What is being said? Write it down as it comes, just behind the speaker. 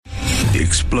The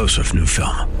explosive new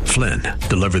film, Flynn,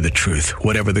 deliver the truth,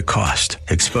 whatever the cost,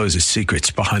 exposes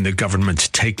secrets behind the government's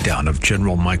takedown of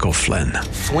General Michael Flynn.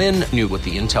 Flynn knew what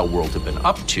the intel world had been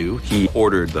up to. He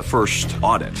ordered the first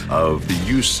audit of the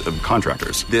use of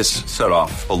contractors. This set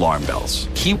off alarm bells.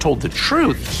 He told the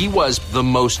truth. He was the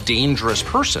most dangerous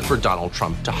person for Donald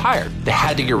Trump to hire. They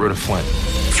had to get rid of Flynn.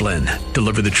 Flynn,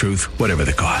 deliver the truth, whatever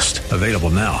the cost. Available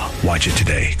now. Watch it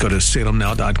today. Go to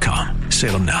salemnow.com.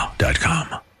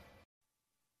 salemnow.com.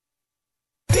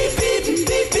 Beep, beep, beep,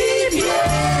 beep,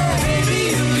 yeah. Baby,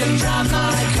 you can drive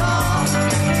my car.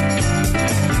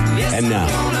 Yes, and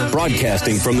now,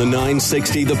 broadcasting from the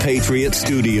 960 The Patriot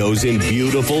Studios in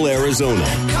beautiful Arizona,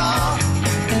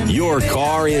 your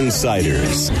car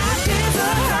insiders.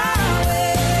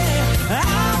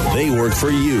 They work for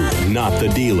you, not the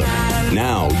dealer.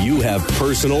 Now you have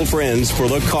personal friends for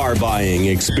the car buying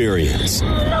experience.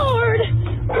 Lord,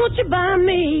 won't you buy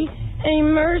me a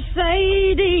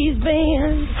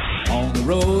Mercedes-Benz? On the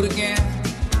road again.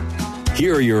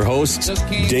 Here are your hosts,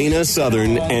 Dana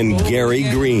Southern and Gary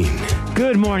Green.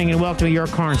 Good morning and welcome to Your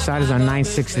Car Insiders on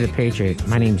 960 The Patriot.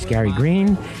 My name is Gary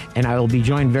Green, and I will be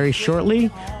joined very shortly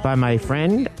by my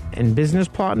friend and business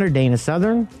partner, Dana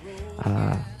Southern.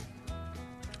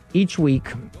 Each week,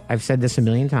 I've said this a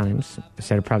million times, I've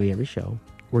said it probably every show,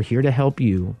 we're here to help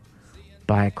you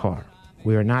buy a car.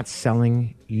 We are not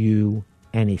selling you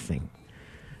anything.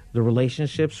 The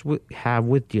relationships we have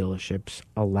with dealerships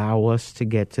allow us to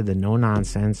get to the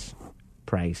no-nonsense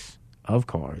price of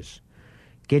cars,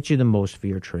 get you the most for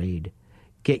your trade,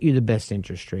 get you the best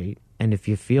interest rate, and if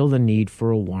you feel the need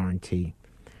for a warranty,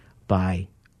 buy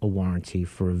a warranty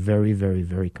for a very, very,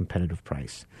 very competitive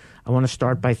price. I want to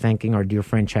start by thanking our dear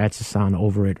friend Chad Sasan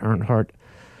over at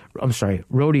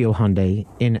Rodeo Hyundai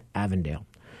in Avondale.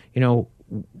 You know,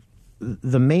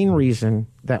 the main reason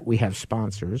that we have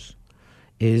sponsors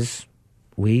is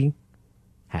we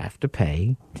have to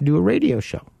pay to do a radio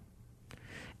show.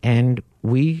 And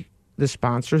the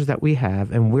sponsors that we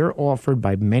have, and we're offered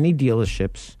by many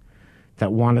dealerships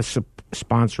that want to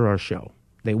sponsor our show.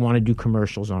 They want to do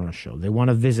commercials on our show. They want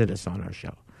to visit us on our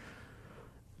show.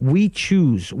 We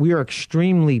are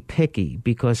extremely picky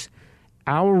because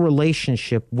our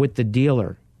relationship with the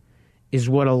dealer is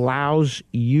what allows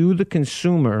you, the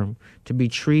consumer, to be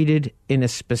treated in a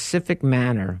specific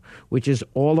manner, which is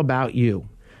all about you.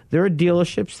 There are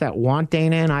dealerships that want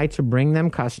Dana and I to bring them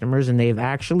customers, and they've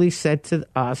actually said to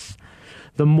us,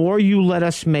 the more you let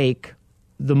us make,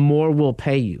 the more we'll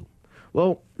pay you.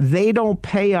 Well, they don't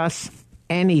pay us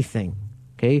anything.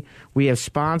 Okay, we have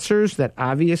sponsors that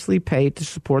obviously pay to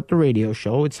support the radio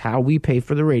show. It's how we pay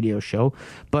for the radio show.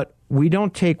 But we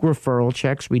don't take referral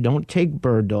checks. We don't take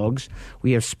bird dogs.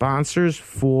 We have sponsors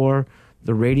for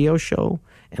the radio show.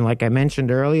 And like I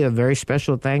mentioned earlier, a very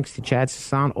special thanks to Chad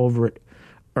Sasan over at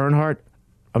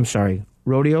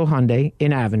Rodeo Hyundai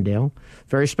in Avondale.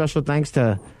 Very special thanks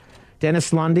to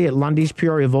Dennis Lundy at Lundy's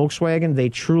Peoria Volkswagen. They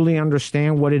truly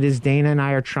understand what it is Dana and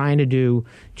I are trying to do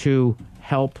to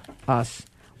help us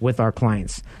with our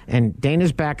clients. And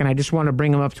Dana's back, and I just want to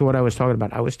bring him up to what I was talking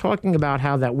about. I was talking about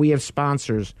how that we have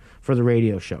sponsors for the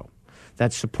radio show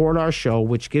that support our show,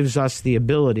 which gives us the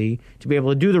ability to be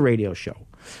able to do the radio show.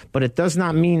 But it does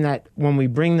not mean that when we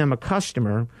bring them a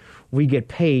customer, we get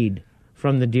paid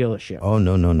from the dealership. Oh,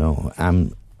 no.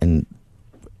 And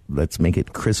let's make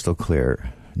it crystal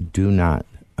clear. Do not,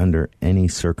 under any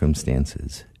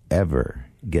circumstances, ever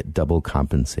get double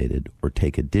compensated or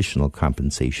take additional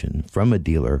compensation from a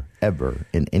dealer ever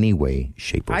in any way,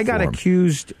 shape, or form. I got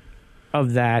accused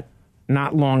of that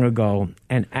not long ago,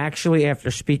 and actually after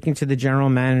speaking to the general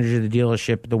manager of the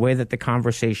dealership, the way that the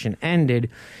conversation ended,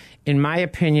 in my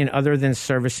opinion, other than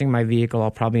servicing my vehicle,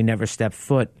 I'll probably never step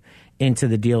foot into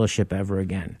the dealership ever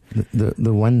again.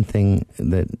 The one thing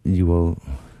that you will,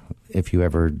 if you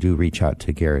ever do reach out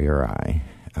to Gary or I,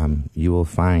 you will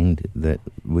find that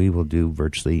we will do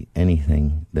virtually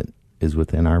anything that is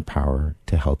within our power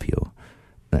to help you.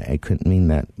 I couldn't mean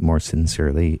that more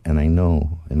sincerely, and I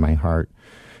know in my heart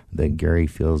that Gary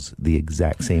feels the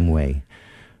exact same way.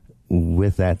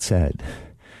 With that said,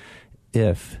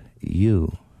 if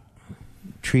you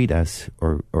treat us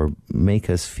or make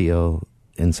us feel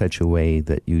in such a way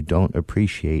that you don't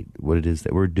appreciate what it is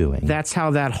that we're doing. That's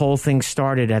how that whole thing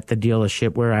started at the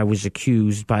dealership, where I was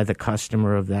accused by the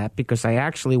customer of that, because I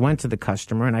actually went to the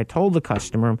customer and I told the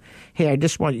customer, hey, I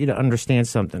just want you to understand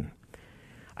something.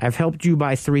 I've helped you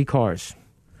buy 3 cars.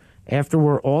 After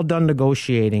we're all done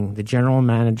negotiating, the general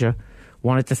manager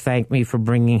wanted to thank me for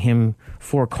bringing him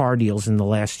 4 car deals in the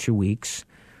last 2 weeks,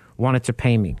 wanted to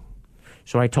pay me.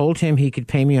 So I told him he could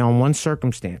pay me on one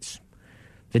circumstance.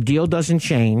 The deal doesn't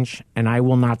change, and I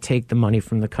will not take the money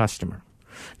from the customer.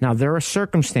 Now, there are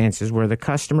circumstances where the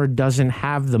customer doesn't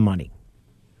have the money,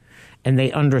 and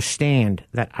they understand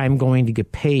that I'm going to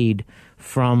get paid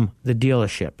from the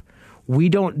dealership. We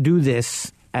don't do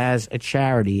this as a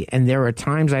charity, and there are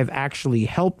times I've actually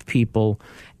helped people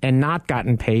and not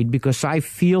gotten paid because I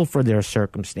feel for their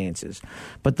circumstances.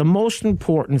 But the most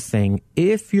important thing,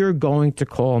 if you're going to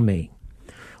call me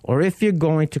or if you're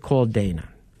going to call Dana,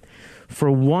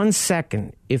 for 1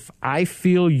 second, if I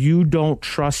feel you don't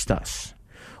trust us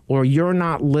or you're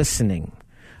not listening,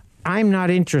 I'm not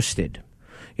interested.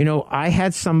 You know, I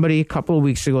had somebody a couple of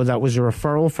weeks ago that was a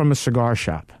referral from a cigar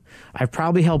shop. I've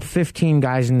probably helped 15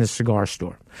 guys in the cigar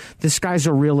store. This guy's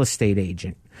a real estate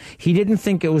agent. He didn't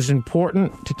think it was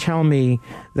important to tell me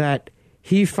that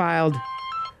he filed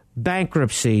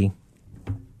bankruptcy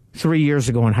 3 years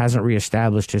ago and hasn't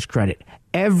reestablished his credit.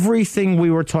 Everything we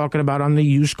were talking about on the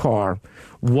used car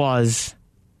was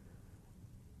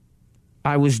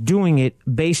I was doing it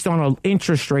based on an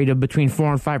interest rate of between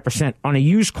 4 and 5% on a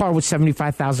used car with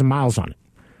 75,000 miles on it.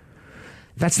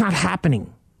 That's not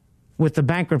happening with the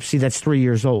bankruptcy that's 3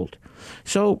 years old.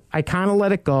 So I kind of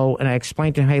let it go, and I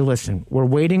explained to him, hey, listen, we're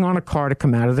waiting on a car to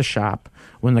come out of the shop.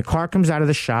 When the car comes out of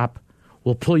the shop,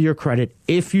 we'll pull your credit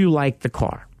if you like the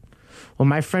car. Well,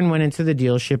 my friend went into the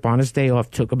dealership on his day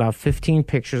off, took about 15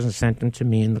 pictures and sent them to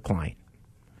me and the client.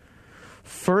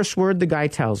 First word the guy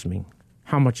tells me,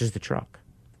 how much is the truck?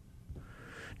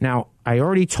 Now, I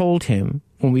already told him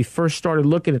when we first started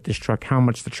looking at this truck how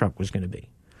much the truck was going to be.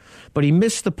 But he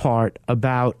missed the part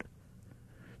about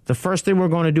the first thing we're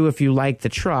going to do if you like the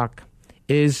truck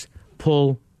is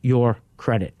pull your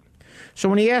credit. So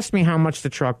when he asked me how much the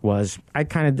truck was, I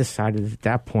kind of decided at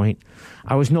that point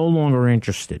I was no longer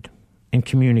interested in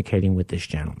communicating with this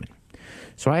gentleman.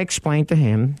 So I explained to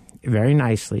him very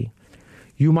nicely,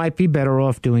 you might be better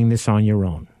off doing this on your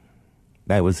own.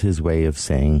 That was his way of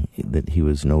saying that he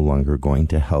was no longer going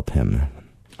to help him.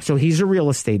 So he's a real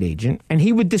estate agent, and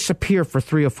he would disappear for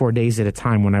 3 or 4 days at a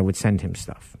time when I would send him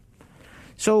stuff.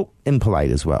 So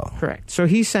impolite as well. Correct. So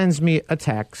he sends me a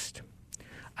text.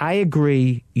 I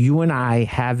agree, you and I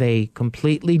have a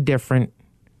completely different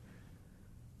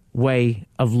way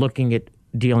of looking at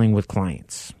dealing with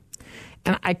clients.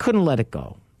 And I couldn't let it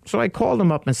go. So I called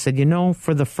him up and said, you know,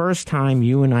 for the first time,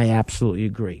 you and I absolutely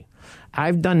agree.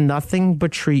 I've done nothing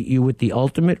but treat you with the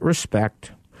ultimate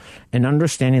respect and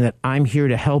understanding that I'm here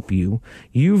to help you.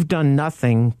 You've done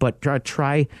nothing but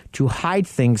try to hide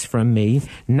things from me,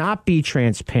 not be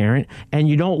transparent, and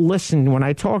you don't listen when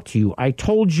I talk to you. I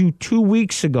told you 2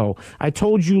 weeks ago, I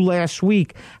told you last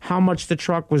week how much the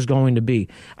truck was going to be.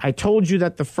 I told you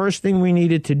that the first thing we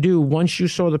needed to do, once you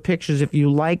saw the pictures, if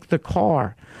you liked the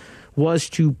car, was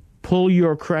to pull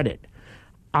your credit.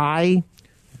 I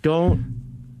don't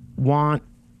want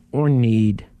or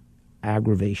need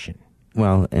aggravation.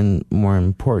 Well, and more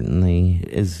importantly,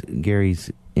 is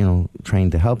Gary's,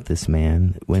 trying to help this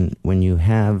man. When you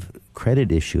have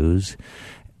credit issues,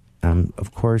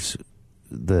 of course,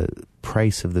 the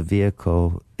price of the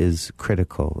vehicle is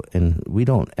critical, and we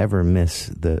don't ever miss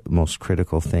the most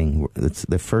critical thing. It's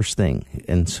the first thing,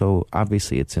 and so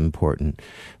obviously it's important.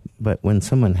 But when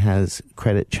someone has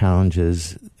credit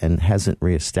challenges and hasn't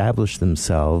reestablished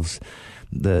themselves,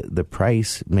 the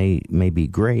price may be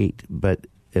great, but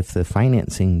if the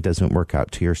financing doesn't work out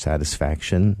to your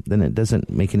satisfaction, then it doesn't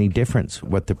make any difference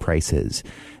what the price is.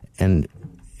 And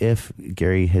if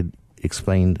Gary had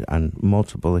explained on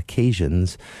multiple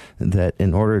occasions that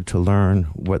in order to learn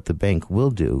what the bank will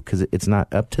do, because it's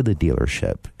not up to the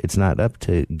dealership, it's not up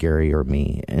to Gary or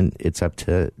me, and it's up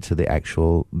to the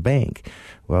actual bank.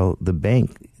 Well, the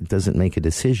bank doesn't make a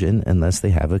decision unless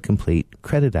they have a complete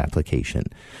credit application.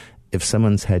 If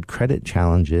someone's had credit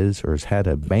challenges or has had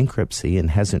a bankruptcy and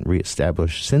hasn't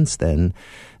reestablished since then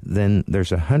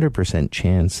there's 100%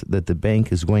 chance that the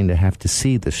bank is going to have to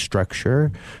see the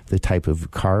structure, the type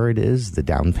of car it is, the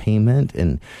down payment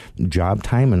and job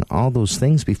time and all those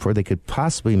things before they could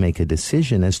possibly make a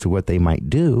decision as to what they might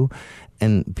do.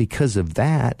 And because of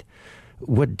that,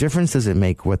 what difference does it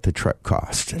make what the truck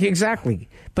cost? Exactly.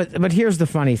 But here's the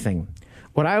funny thing.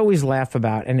 What I always laugh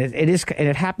about, and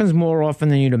it happens more often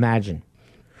than you'd imagine,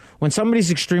 when somebody's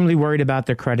extremely worried about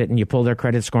their credit and you pull their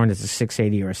credit score and it's a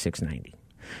 680 or a 690.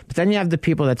 But then you have the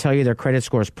people that tell you their credit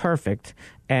score is perfect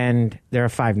and they're a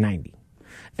 590.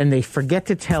 And they forget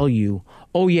to tell you,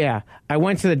 oh, yeah, I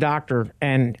went to the doctor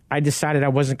and I decided I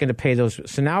wasn't going to pay those.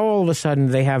 So now all of a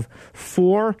sudden they have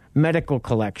 4 medical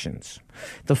collections.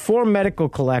 The 4 medical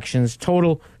collections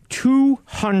total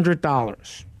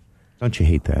 $200. Don't you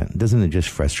hate that? Doesn't it just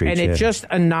frustrate you? And it just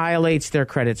annihilates their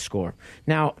credit score.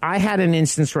 Now, I had an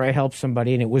instance where I helped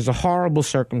somebody, and it was a horrible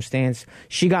circumstance.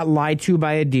 She got lied to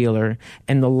by a dealer,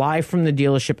 and the lie from the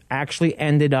dealership actually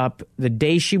ended up, the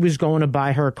day she was going to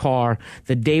buy her car,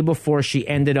 the day before, she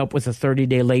ended up with a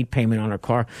 30-day late payment on her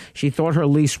car. She thought her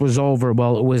lease was over.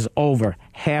 Well, it was over,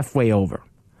 halfway over.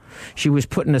 She was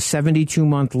put in a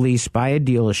 72-month lease by a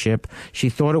dealership. She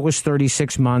thought it was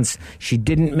 36 months. She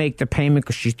didn't make the payment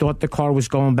because she thought the car was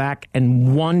going back.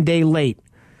 And 1 day late,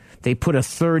 they put a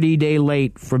 30-day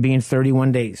late for being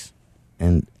 31 days.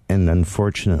 And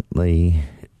unfortunately,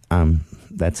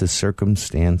 that's a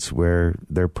circumstance where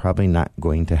they're probably not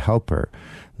going to help her.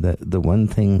 The one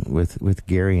thing with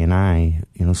Gary and I,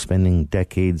 spending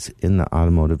decades in the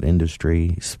automotive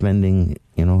industry, spending,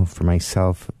 for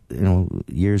myself,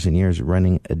 years and years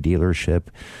running a dealership,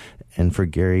 and for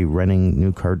Gary running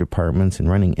new car departments and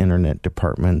running internet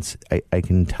departments, I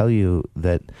can tell you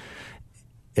that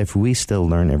if we still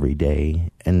learn every day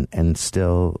and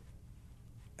still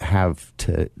have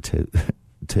to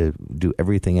do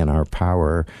everything in our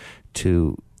power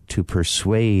to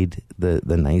persuade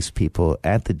the nice people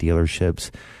at the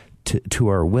dealerships to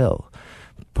our will.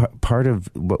 Part of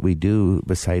what we do,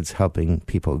 besides helping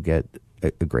people get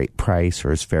a great price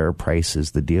or as fair a price as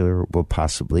the dealer will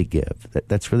possibly give,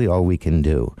 that's really all we can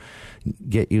do.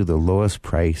 Get you the lowest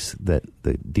price that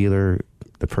the dealer,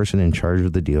 the person in charge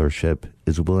of the dealership,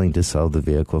 is willing to sell the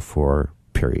vehicle for,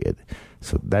 period.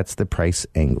 So that's the price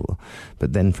angle.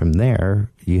 But then from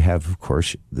there, you have, of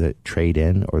course, the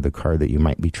trade-in or the car that you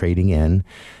might be trading in.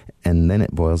 And then it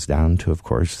boils down to, of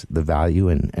course, the value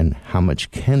and how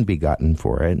much can be gotten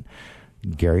for it.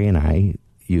 Gary and I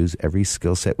use every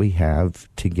skill set we have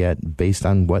to get, based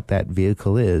on what that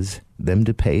vehicle is, them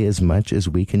to pay as much as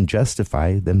we can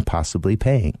justify them possibly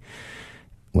paying.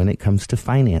 When it comes to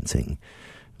financing,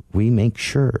 we make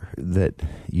sure that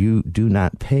you do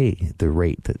not pay the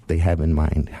rate that they have in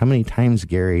mind. How many times,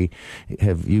 Gary,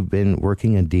 have you been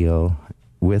working a deal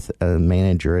with a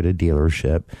manager at a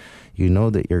dealership? You know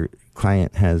that your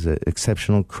client has an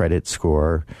exceptional credit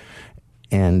score,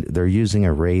 and they're using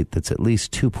a rate that's at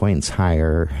least 2 points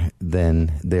higher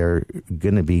than they're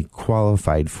going to be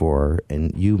qualified for,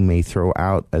 and you may throw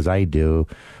out, as I do,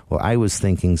 well, I was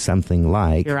thinking something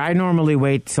like... Here, I normally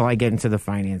wait till I get into the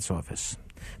finance office.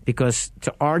 Because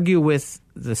to argue with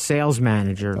the sales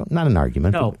manager... Well, not an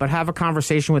argument. No, but have a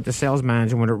conversation with the sales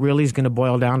manager when it really is going to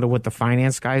boil down to what the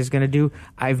finance guy is going to do.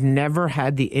 I've never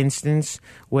had the instance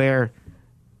where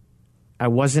I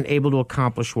wasn't able to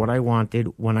accomplish what I wanted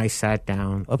when I sat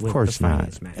down with the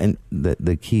finance manager. And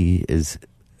the key is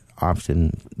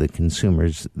often the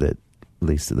consumers that, at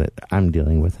least that I'm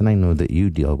dealing with, and I know that you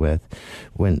deal with,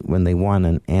 when they want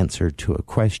an answer to a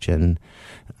question,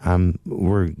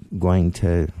 we're going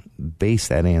to base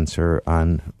that answer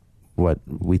on what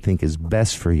we think is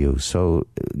best for you. So,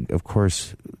 of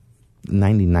course,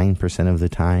 99% of the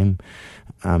time,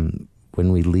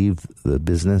 when we leave the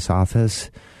business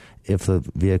office, if the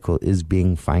vehicle is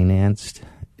being financed,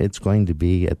 it's going to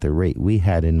be at the rate we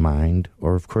had in mind,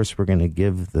 or of course we're going to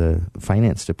give the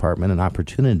finance department an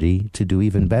opportunity to do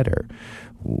even better.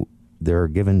 There are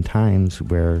given times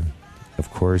where,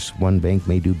 of course, one bank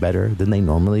may do better than they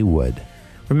normally would.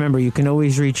 Remember, you can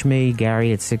always reach me,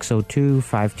 Gary, at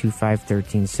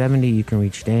 602-525-1370. You can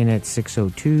reach Dana at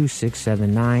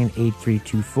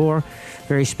 602-679-8324.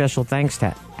 Very special thanks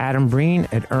to Adam Breen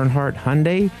at Earnhardt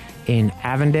Hyundai in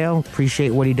Avondale. Appreciate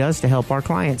what he does to help our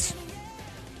clients.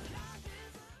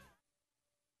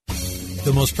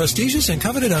 The most prestigious and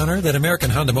coveted honor that American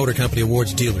Honda Motor Company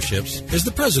awards dealerships is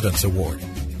the President's Award.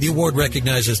 The award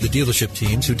recognizes the dealership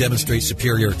teams who demonstrate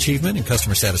superior achievement in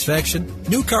customer satisfaction,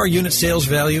 new car unit sales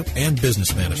value, and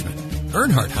business management.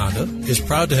 Earnhardt Honda is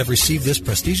proud to have received this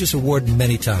prestigious award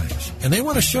many times, and they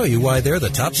want to show you why they're the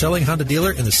top-selling Honda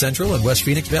dealer in the Central and West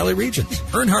Phoenix Valley regions.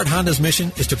 Earnhardt Honda's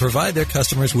mission is to provide their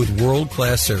customers with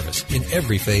world-class service in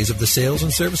every phase of the sales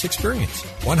and service experience.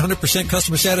 100%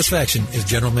 customer satisfaction is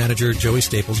General Manager Joey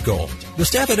Staples' goal. The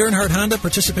staff at Earnhardt Honda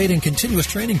participate in continuous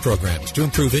training programs to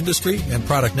improve industry and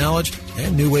product knowledge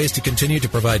and new ways to continue to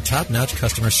provide top-notch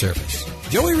customer service.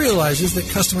 Joey realizes that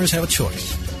customers have a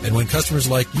choice, and when customers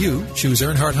like you choose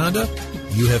Earnhardt Honda,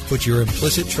 you have put your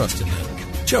implicit trust in them.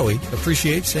 Joey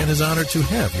appreciates and is honored to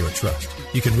have your trust.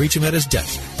 You can reach him at his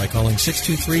desk by calling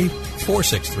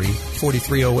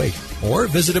 623-463-4308 or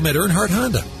visit him at Earnhardt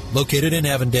Honda, located in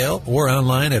Avondale, or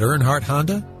online at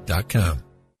earnhardthonda.com.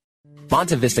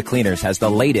 Monta Vista Cleaners has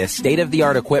the latest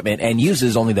state-of-the-art equipment and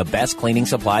uses only the best cleaning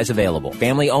supplies available.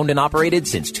 Family owned and operated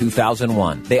since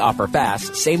 2001. They offer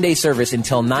fast, same-day service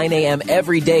until 9 a.m.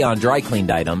 every day on dry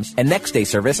cleaned items and next-day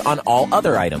service on all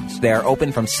other items. They are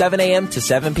open from 7 a.m. to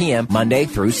 7 p.m. Monday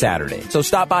through Saturday. So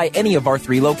stop by any of our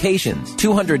 3 locations,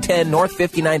 210 North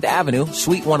 59th Avenue,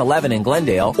 Suite 111 in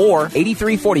Glendale, or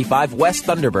 8345 West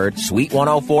Thunderbird, Suite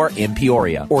 104 in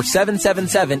Peoria, or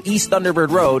 777 East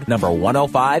Thunderbird Road, number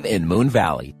 105 in Moon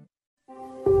Valley.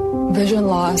 Vision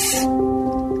loss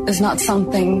is not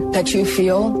something that you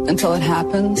feel until it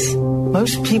happens.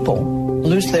 Most people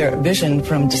lose their vision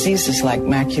from diseases like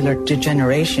macular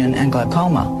degeneration and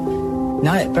glaucoma,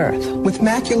 not at birth. With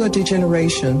macular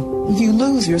degeneration, you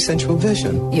lose your central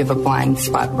vision. You have a blind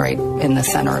spot right in the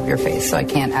center of your face, so I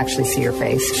can't actually see your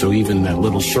face. So even that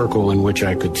little circle in which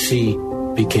I could see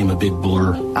became a big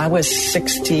blur. I was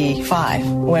 65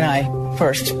 when I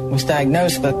first was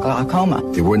diagnosed with glaucoma.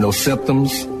 There were no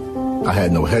symptoms. I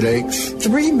had no headaches.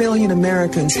 3 million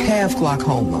Americans have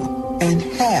glaucoma, and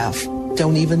half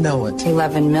don't even know it.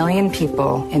 11 million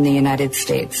people in the United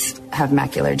States have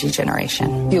macular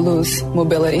degeneration. You lose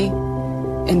mobility,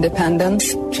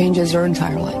 independence, changes your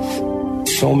entire life.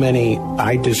 So many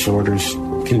eye disorders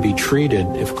can be treated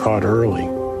if caught early.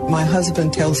 My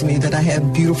husband tells me that I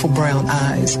have beautiful brown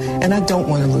eyes, and I don't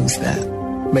want to lose that.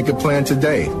 Make a plan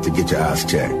today to get your eyes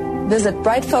checked. Visit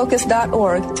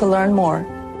brightfocus.org to learn more.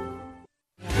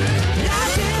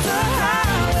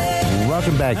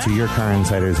 Welcome back to Your Car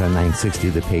Insiders on 960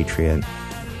 The Patriot.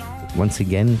 Once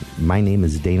again, my name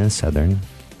is Dana Southern.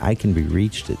 I can be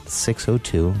reached at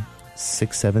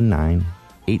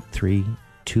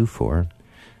 602-679-8324.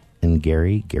 And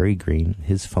Gary Green,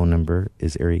 his phone number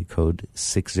is area code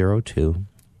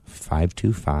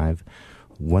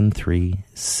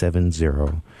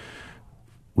 602-525-1370.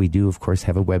 We do, of course,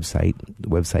 have a website. The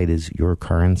website is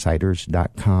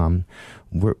yourcarinsiders.com.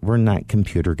 We're not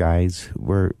computer guys.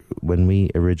 When we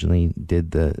originally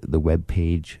did the web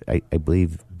page, I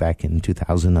believe back in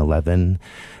 2011,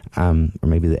 or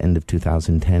maybe the end of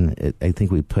 2010, I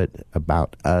think we put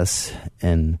about us,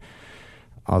 and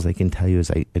all I can tell you is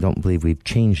I don't believe we've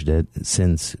changed it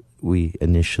since we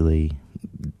initially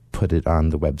put it on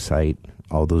the website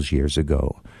all those years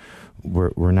ago.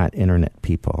 We're not internet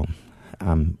people.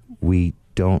 We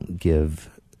don't give,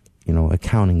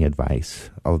 accounting advice,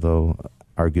 although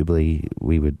arguably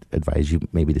we would advise you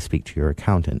maybe to speak to your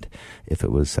accountant if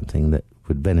it was something that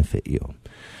would benefit you.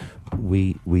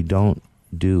 We don't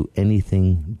do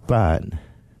anything but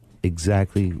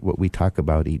exactly what we talk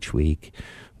about each week,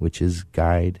 which is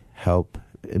guide, help,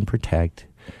 and protect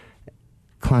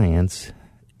clients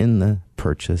in the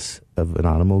purchase of an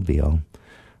automobile,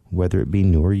 whether it be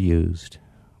new or used,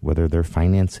 whether they're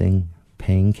financing,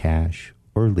 paying cash,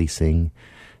 or leasing.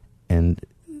 And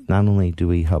not only do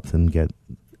we help them get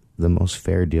the most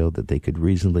fair deal that they could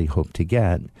reasonably hope to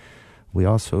get, we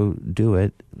also do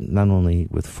it not only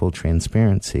with full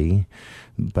transparency,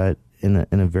 but in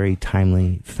a very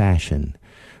timely fashion.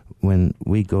 When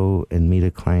we go and meet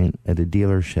a client at a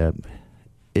dealership,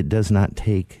 it does not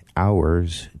take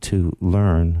hours to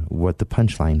learn what the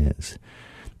punchline is.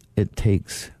 It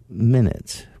takes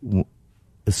minutes,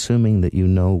 assuming that you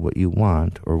know what you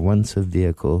want, or once a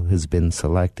vehicle has been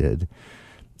selected.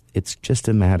 It's just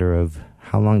a matter of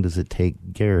how long does it take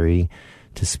Gary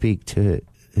to speak to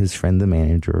his friend the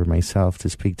manager, or myself to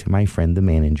speak to my friend the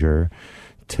manager,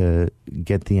 to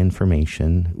get the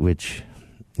information, which,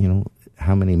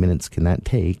 how many minutes can that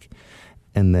take,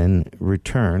 and then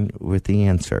return with the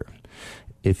answer.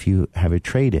 If you have a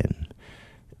trade-in,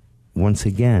 once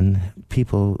again,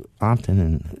 people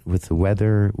often, with the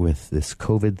weather, with this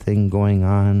COVID thing going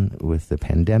on, with the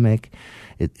pandemic,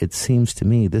 it seems to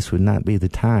me this would not be the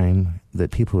time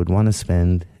that people would want to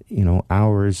spend,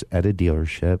 hours at a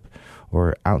dealership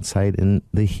or outside in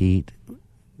the heat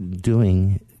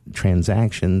doing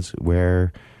transactions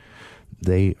where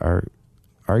they are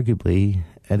arguably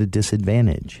at a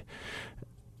disadvantage.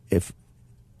 If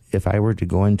I were to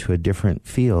go into a different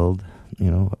field,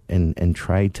 and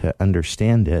try to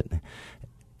understand it,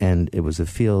 and it was a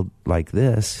field like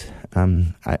this,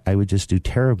 I would just do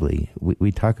terribly.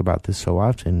 We talk about this so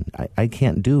often. I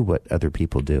can't do what other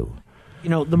people do.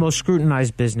 The most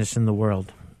scrutinized business in the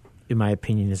world, in my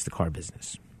opinion, is the car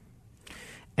business.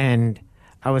 And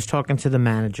I was talking to the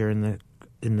manager in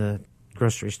the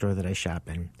grocery store that I shop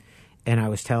in, and I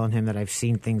was telling him that I've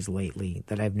seen things lately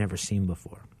that I've never seen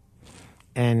before.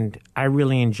 And I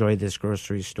really enjoy this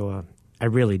grocery store. I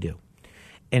really do.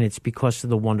 And it's because of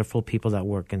the wonderful people that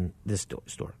work in this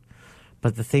store.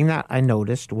 But the thing that I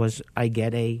noticed was I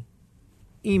get a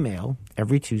email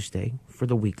every Tuesday for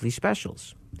the weekly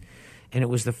specials. And it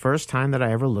was the first time that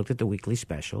I ever looked at the weekly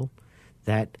special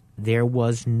that there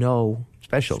was no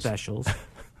specials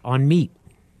on meat.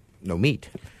 No meat.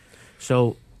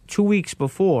 So 2 weeks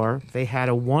before, they had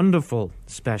a wonderful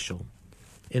special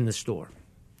in the store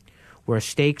where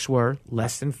steaks were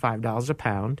less than $5 a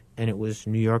pound, and it was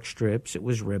New York strips, it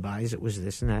was ribeyes, it was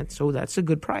this and that. So that's a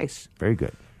good price. Very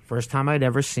good. First time I'd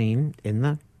ever seen in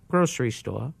the grocery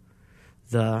store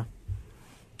the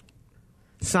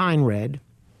sign read,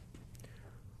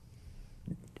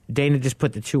 Dana just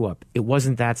put the 2 up. It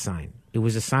wasn't that sign. It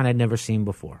was a sign I'd never seen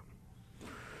before.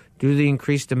 Due to the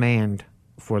increased demand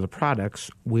for the products,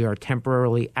 we are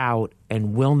temporarily out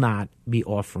and will not be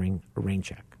offering a rain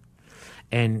check.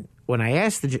 And when I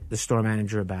asked the store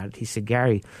manager about it, he said,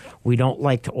 Gary, we don't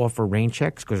like to offer rain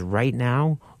checks because right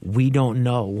now we don't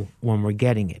know when we're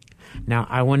getting it. Now,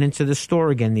 I went into the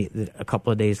store again a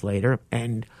couple of days later,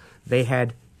 and they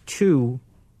had 2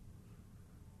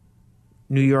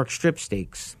 New York strip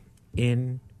steaks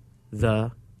in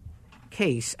the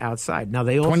case outside. Now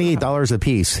they also $28 a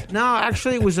piece. No,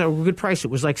 actually it was a good price.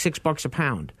 It was like $6 a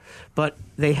pound. But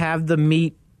they have the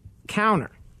meat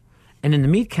counter. And in the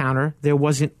meat counter there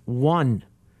wasn't one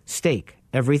steak.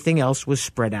 Everything else was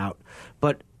spread out.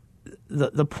 But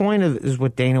the point of it is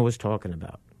what Dana was talking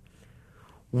about.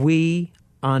 We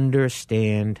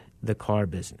understand the car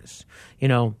business. You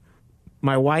know,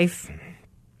 my wife,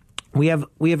 we have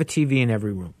a TV in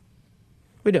every room.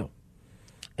 We do.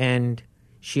 And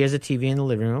she has a TV in the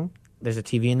living room. There's a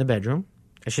TV in the bedroom.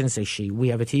 I shouldn't say she. We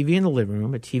have a TV in the living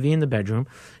room, a TV in the bedroom,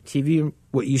 TV in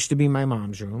what used to be my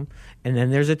mom's room, and then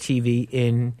there's a TV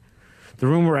in the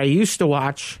room where I used to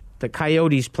watch the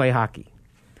Coyotes play hockey.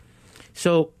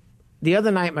 So the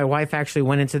other night, my wife actually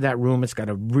went into that room. It's got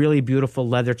a really beautiful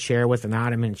leather chair with an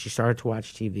ottoman, and she started to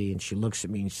watch TV, and she looks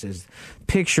at me and she says,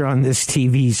 picture on this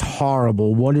TV is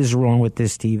horrible. What is wrong with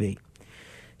this TV?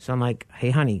 So I'm like,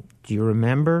 hey, honey, do you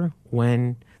remember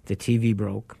when the TV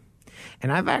broke?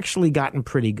 And I've actually gotten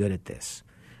pretty good at this.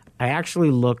 I actually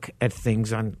look at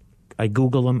things I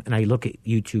Google them, and I look at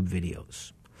YouTube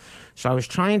videos. So I was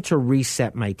trying to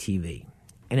reset my TV,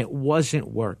 and it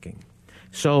wasn't working.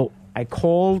 So I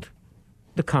called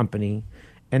the company,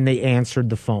 and they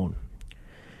answered the phone.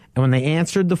 And when they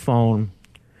answered the phone,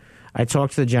 I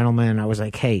talked to the gentleman, and I was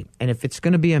like, hey, and if it's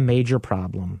going to be a major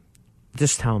problem,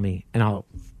 just tell me, and I'll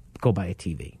go buy a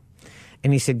TV.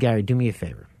 And he said, Gary, do me a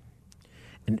favor.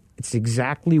 And it's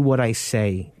exactly what I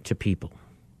say to people.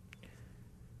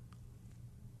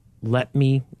 Let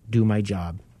me do my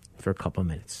job for a couple of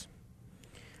minutes.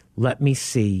 Let me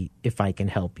see if I can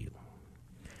help you.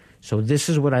 So this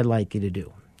is what I'd like you to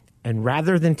do. And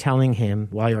rather than telling him,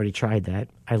 well, I already tried that,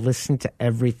 I listened to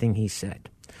everything he said.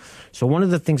 So one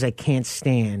of the things I can't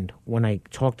stand when I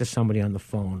talk to somebody on the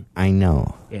phone. I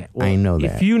know. Yeah, well, I know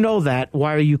that. If you know that,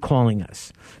 why are you calling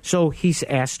us? So he's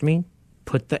asked me,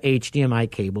 put the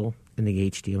HDMI cable in the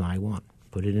HDMI 1.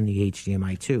 Put it in the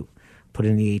HDMI 2. Put it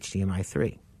in the HDMI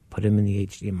 3. Put him in the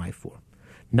HDMI 4.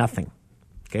 Nothing.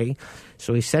 Okay?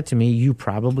 So he said to me, you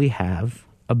probably have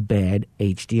a bad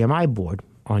HDMI board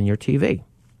on your TV.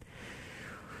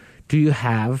 Do you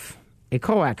have a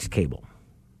coax cable?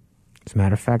 As a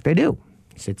matter of fact, I do.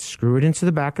 He said, screw it into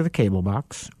the back of the cable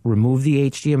box, remove the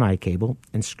HDMI cable,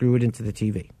 and screw it into the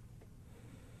TV.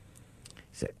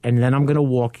 And then I'm going to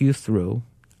walk you through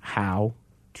how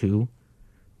to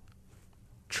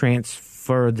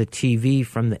transfer the TV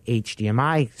from the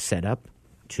HDMI setup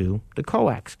to the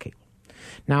coax cable.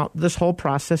 Now, this whole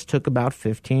process took about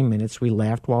 15 minutes. We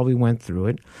laughed while we went through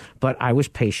it, but I was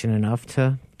patient enough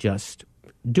to just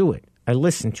do it. I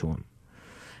listened to him.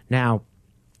 Now,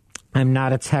 I'm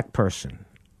not a tech person.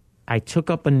 I took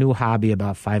up a new hobby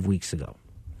about 5 weeks ago,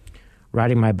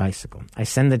 riding my bicycle. I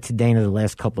sent it to Dana the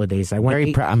last couple of days.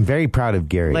 I'm very proud of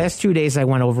Gary. Last 2 days, I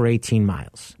went over 18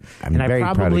 miles. I'm very I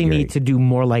proud of probably Gary. need to do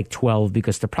more like 12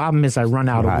 because the problem is I run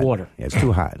out of water. Yeah, it's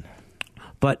too hot.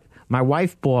 But my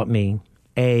wife bought me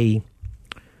a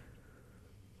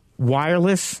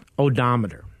wireless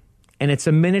odometer, and it's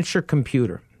a miniature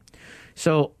computer.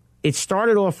 So it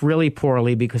started off really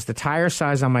poorly because the tire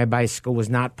size on my bicycle was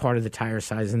not part of the tire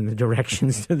size and the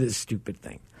directions to this stupid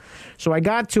thing. So I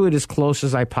got to it as close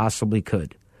as I possibly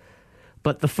could.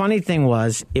 But the funny thing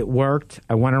was, it worked.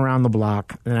 I went around the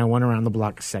block, and then I went around the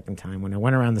block a second time. When I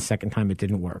went around the second time, it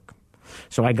didn't work.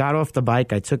 So I got off the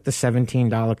bike. I took the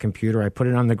 $17 computer. I put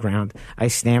it on the ground. I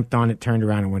stamped on it, turned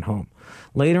around, and went home.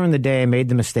 Later in the day, I made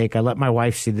the mistake. I let my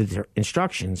wife see the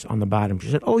instructions on the bottom. She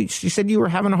said, she said you were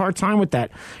having a hard time with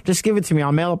that. Just give it to me.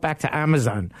 I'll mail it back to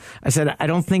Amazon. I said, I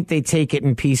don't think they take it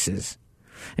in pieces.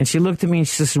 And she looked at me and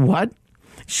she says, what?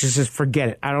 She says, forget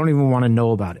it. I don't even want to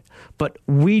know about it. But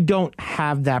we don't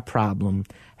have that problem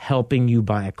helping you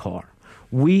buy a car.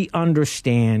 We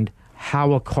understand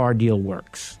how a car deal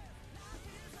works.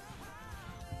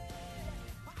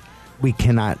 We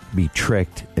cannot be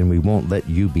tricked, and we won't let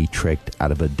you be tricked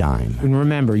out of a dime. And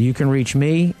remember, you can reach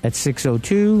me at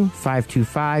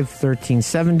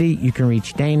 602-525-1370. You can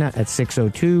reach Dana at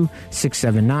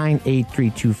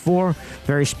 602-679-8324.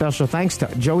 Very special thanks to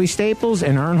Joey Staples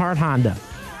and Earnhardt Honda.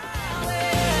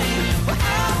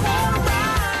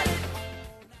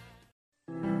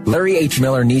 Larry H.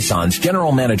 Miller Nissan's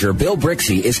General Manager Bill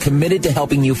Brixey is committed to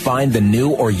helping you find the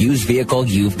new or used vehicle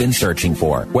you've been searching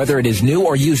for. Whether it is new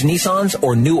or used Nissans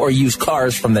or new or used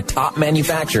cars from the top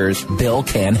manufacturers, Bill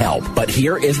can help. But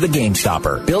here is the game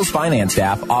stopper. Bill's finance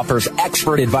staff offers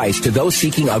expert advice to those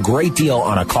seeking a great deal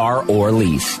on a car or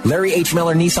lease. Larry H.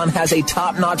 Miller Nissan has a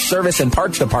top-notch service and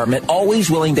parts department always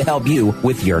willing to help you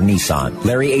with your Nissan.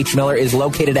 Larry H. Miller is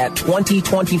located at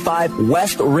 2025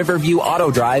 West Riverview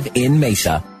Auto Drive in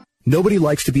Mesa. Nobody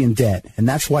likes to be in debt, and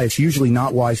that's why it's usually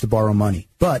not wise to borrow money.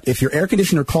 But if your air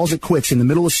conditioner calls it quits in the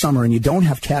middle of summer and you don't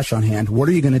have cash on hand, what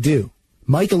are you going to do?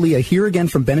 Mike Aaliyah here again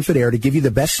from Benefit Air to give you the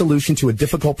best solution to a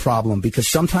difficult problem, because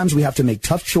sometimes we have to make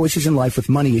tough choices in life with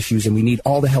money issues, and we need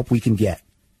all the help we can get.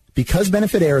 Because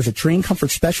Benefit Air is a Train Comfort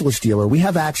Specialist dealer, we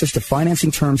have access to financing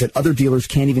terms that other dealers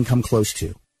can't even come close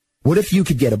to. What if you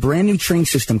could get a brand new train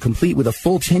system complete with a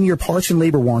full 10-year parts and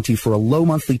labor warranty for a low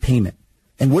monthly payment?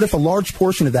 And what if a large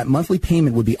portion of that monthly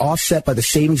payment would be offset by the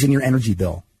savings in your energy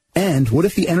bill? And what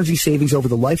if the energy savings over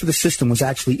the life of the system was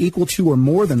actually equal to or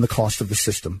more than the cost of the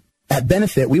system? At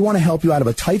Benefit, we want to help you out of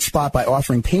a tight spot by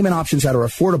offering payment options that are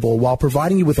affordable while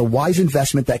providing you with a wise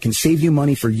investment that can save you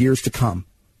money for years to come.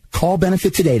 Call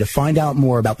Benefit today to find out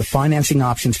more about the financing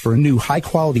options for a new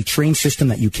high-quality train system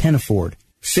that you can afford.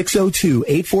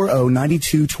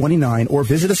 602-840-9229 or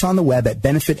visit us on the web at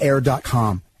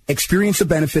benefitair.com. Experience the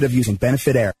benefit of using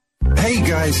Benefit Air. Hey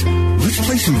guys, let's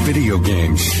play some video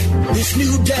games. This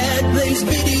new dad plays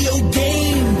video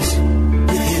games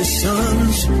with his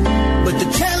sons, but the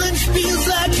challenge feels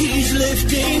like he's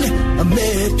lifting a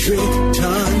metric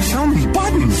ton. So many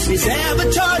buttons. His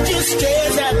avatar just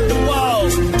stares at the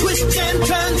walls, twists and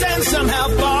turns and somehow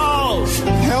falls.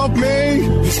 Help me!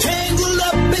 He's tangled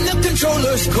up in the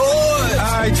controller's cord.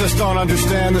 I just don't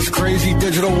understand this crazy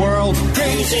digital world.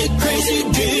 Crazy, crazy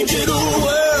digital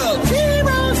world.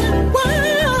 Heroes and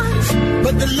worlds.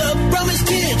 But the love from his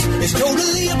kids is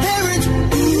totally apparent.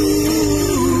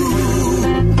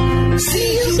 Ooh.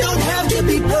 See, you don't have to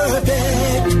be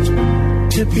perfect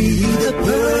to be the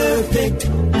perfect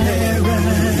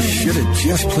parent. Should have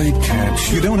just played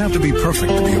catch. You don't have to be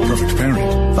perfect to be a perfect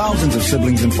parent. Thousands of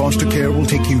siblings in foster care will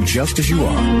take you just as you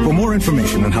are. For more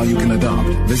information on how you can adopt,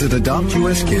 visit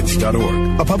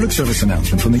adoptuskids.org. A public service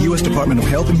announcement from the U.S. Department of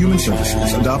Health and Human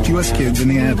Services, Adopt U.S. Kids, and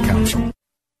the Ad Council.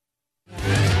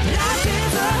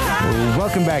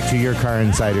 Welcome back to Your Car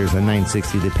Insiders on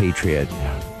 960 The Patriot.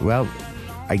 Well,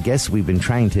 I guess we've been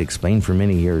trying to explain for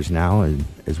many years now,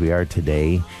 as we are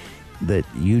today, that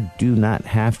you do not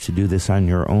have to do this on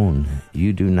your own.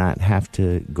 You do not have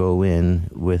to go in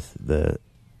with the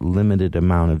limited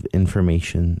amount of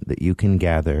information that you can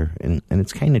gather. And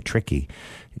it's kind of tricky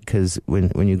because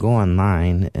when you go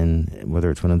online, and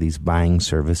whether it's one of these buying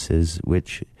services,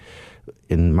 which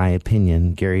in my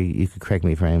opinion, Gary, you could correct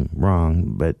me if I'm wrong,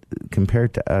 but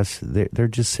compared to us, they're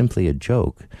just simply a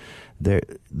joke.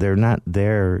 They're not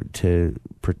there to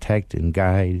protect and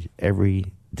guide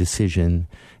every decision,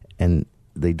 and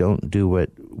they don't do what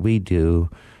we do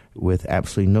with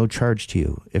absolutely no charge to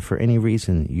you. If for any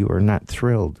reason you are not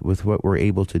thrilled with what we're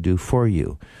able to do for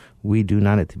you, we do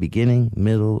not at the beginning,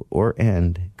 middle, or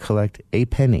end collect a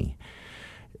penny.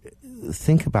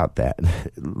 Think about that.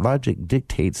 Logic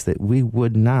dictates that we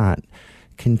would not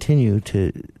continue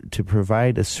to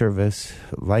provide a service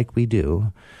like we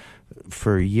do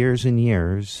for years and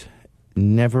years,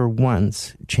 never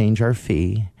once change our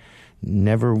fee,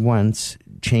 never once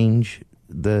change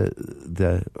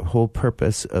the whole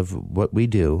purpose of what we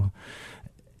do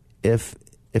if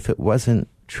it wasn't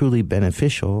truly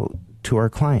beneficial to our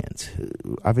clients.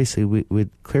 Obviously, we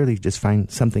would clearly just find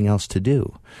something else to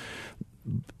do.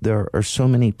 There are so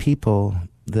many people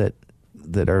that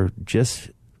are just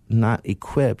not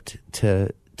equipped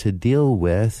to deal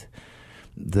with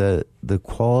the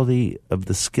quality of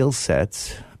the skill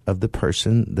sets of the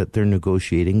person that they're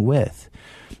negotiating with.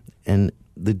 And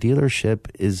the dealership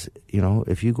is,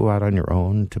 if you go out on your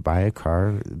own to buy a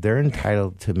car, they're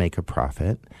entitled to make a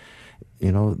profit.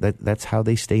 That's how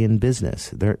they stay in business.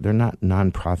 They're not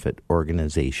nonprofit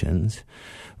organizations.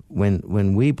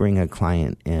 When we bring a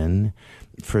client in,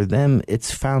 For them,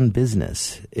 it's found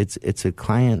business. It's a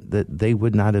client that they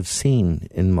would not have seen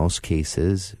in most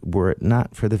cases were it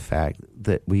not for the fact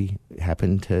that we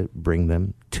happen to bring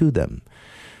them to them.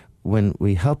 When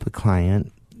we help a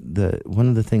client, one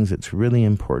of the things that's really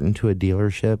important to a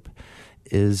dealership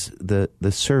is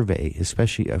the survey,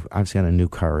 especially obviously on a new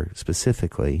car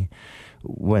specifically.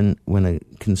 When a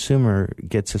consumer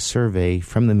gets a survey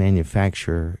from the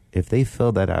manufacturer, if they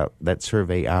fill that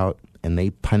survey out and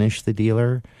they punish the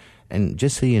dealer, and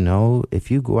just so you know, if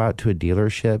you go out to a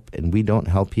dealership and we don't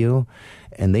help you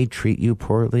and they treat you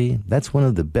poorly, that's one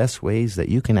of the best ways that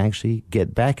you can actually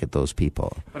get back at those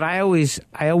people. But I always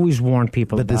warn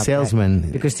people about the salesman,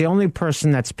 that, because the only person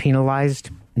that's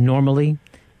penalized normally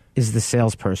is the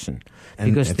salesperson.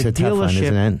 And because it's a tough one,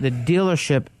 isn't it? The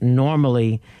dealership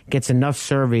normally gets enough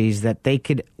surveys that they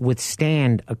could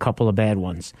withstand a couple of bad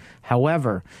ones.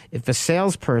 However, if a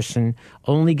salesperson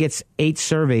only gets 8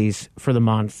 surveys for the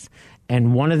month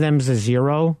and one of them's a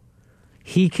 0,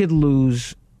 he could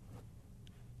lose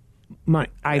money.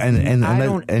 And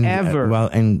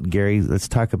Gary, let's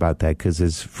talk about that, because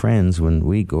as friends, when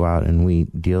we go out and we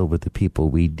deal with the people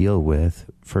we deal with,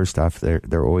 first off,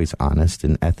 they're always honest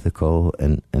and ethical,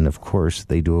 and of course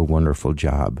they do a wonderful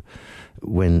job.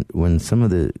 When some of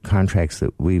the contracts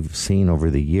that we've seen over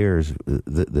the years,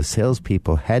 the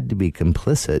salespeople had to be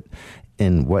complicit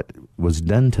in what was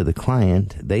done to the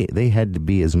client. They had to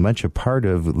be as much a part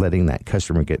of letting that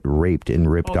customer get raped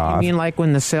and ripped off. You mean like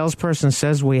when the salesperson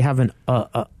says we have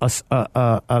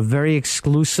a very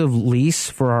exclusive lease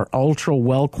for our ultra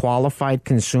well qualified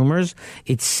consumers?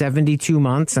 It's 72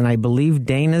 months, and I believe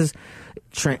Dana's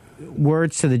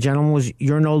words to the gentleman was,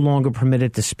 "You're no longer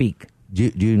permitted to speak." Do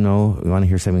you know? You want to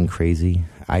hear something crazy?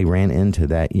 I ran into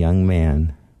that young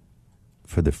man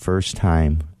for the first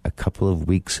time a couple of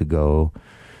weeks ago.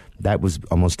 That was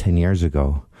almost 10 years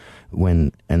ago,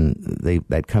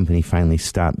 that company finally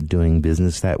stopped doing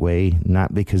business that way,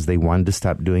 not because they wanted to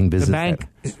stop doing business. The bank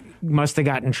must have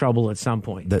gotten in trouble at some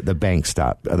point. The bank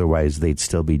stopped. Otherwise, they'd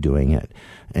still be doing it.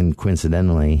 And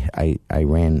coincidentally, I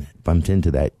bumped into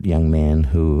that young man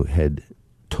who had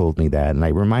told me that, and I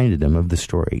reminded him of the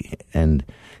story. And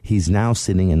he's now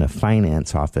sitting in a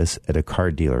finance office at a car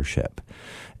dealership.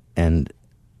 And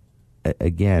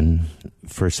again,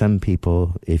 for some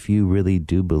people, if you really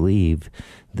do believe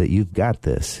that you've got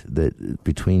this, that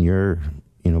between your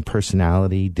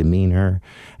personality, demeanor,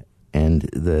 and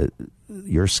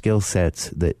your skill sets,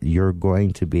 that you're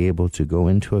going to be able to go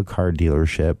into a car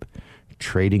dealership,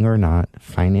 trading or not,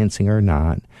 financing or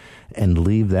not, and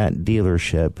leave that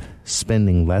dealership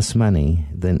spending less money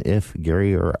than if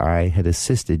Gary or I had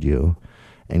assisted you,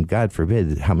 and God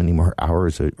forbid how many more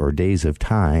hours or days of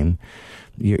time,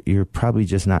 you're probably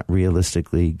just not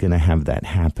realistically going to have that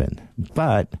happen.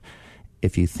 But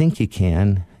if you think you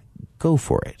can, go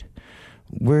for it.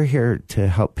 We're here to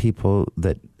help people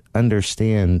that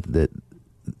understand that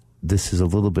this is a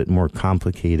little bit more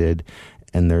complicated,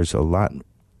 and there's a lot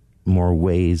more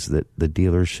ways that the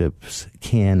dealerships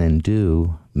can and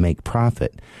do make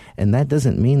profit. And that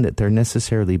doesn't mean that they're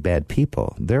necessarily bad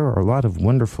people. There are a lot of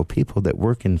wonderful people that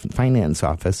work in finance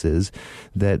offices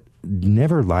that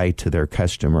never lie to their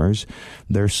customers.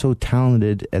 They're so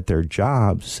talented at their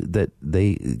jobs that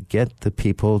they get the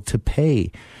people to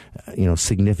pay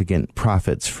significant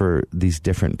profits for these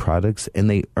different products, and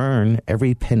they earn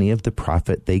every penny of the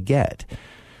profit they get.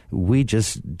 We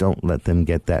just don't let them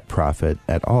get that profit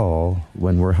at all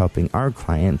when we're helping our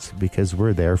clients, because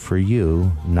we're there for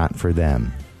you, not for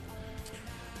them.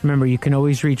 Remember, you can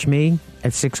always reach me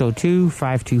at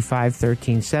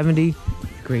 602-525-1370. You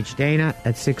can reach Dana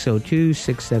at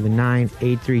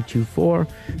 602-679-8324.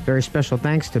 Very special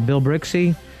thanks to Bill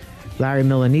Brixey, Larry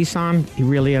Miller Nissan. He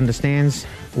really understands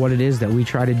what it is that we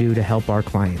try to do to help our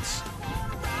clients.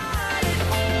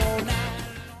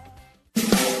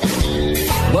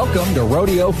 Welcome to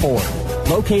Rodeo Ford,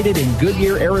 located in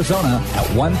Goodyear, Arizona at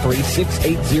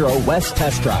 13680 West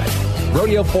Test Drive.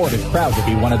 Rodeo Ford is proud to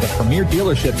be one of the premier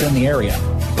dealerships in the area.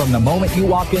 From the moment you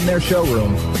walk in their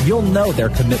showroom, you'll know their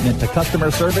commitment to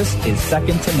customer service is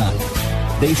second to none.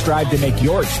 They strive to make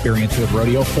your experience with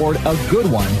Rodeo Ford a good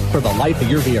one for the life of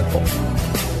your vehicle.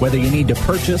 Whether you need to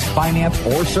purchase, finance,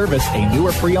 or service a new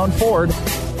or pre-owned Ford,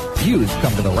 you've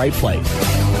come to the right place.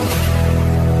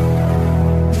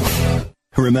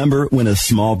 Remember when a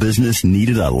small business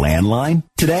needed a landline?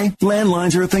 Today,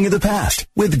 landlines are a thing of the past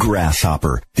with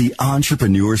Grasshopper, the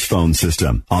entrepreneur's phone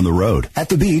system. On the road, at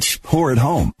the beach, or at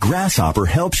home, Grasshopper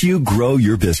helps you grow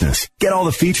your business. Get all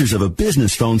the features of a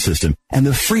business phone system and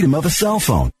the freedom of a cell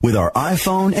phone with our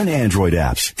iPhone and Android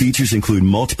apps. Features include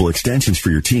multiple extensions for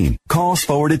your team, calls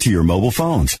forwarded to your mobile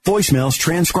phones, voicemails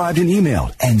transcribed and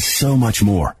emailed, and so much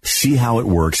more. See how it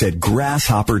works at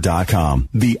grasshopper.com,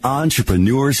 the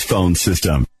entrepreneur's phone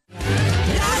system.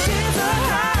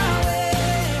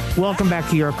 Welcome back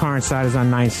to Your Car Insiders on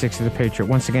 960 The Patriot.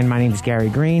 Once again, my name is Gary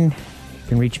Green. You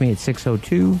can reach me at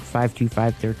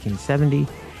 602-525-1370. You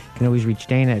can always reach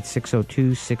Dana at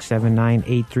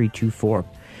 602-679-8324.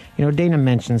 You know, Dana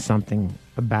mentioned something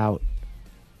about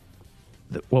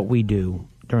what we do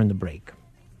during the break.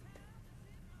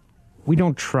 We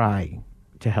don't try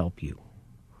to help you.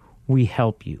 We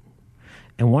help you.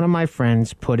 And one of my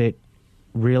friends put it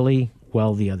really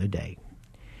well the other day.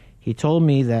 He told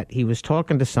me that he was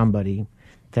talking to somebody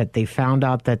that they found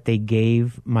out that they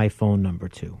gave my phone number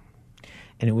to.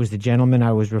 And it was the gentleman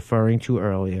I was referring to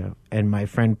earlier. And my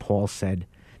friend Paul said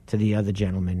to the other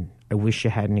gentleman, I wish you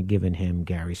hadn't given him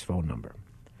Gary's phone number.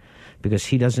 Because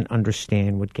he doesn't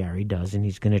understand what Gary does, and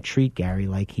he's going to treat Gary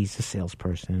like he's a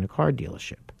salesperson in a car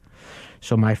dealership.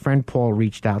 So my friend Paul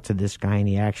reached out to this guy, and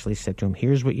he actually said to him,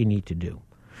 here's what you need to do.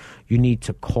 You need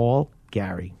to call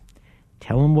Gary.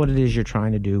 Tell him what it is you're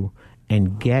trying to do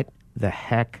and get the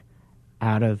heck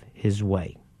out of his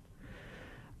way.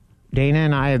 Dana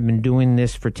and I have been doing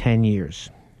this for 10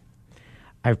 years.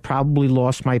 I've probably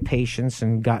lost my patience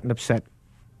and gotten upset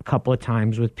a couple of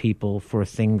times with people for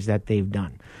things that they've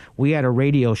done. We had a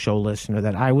radio show listener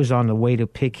that I was on the way to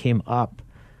pick him up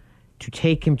to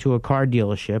take him to a car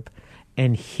dealership,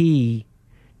 and he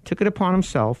took it upon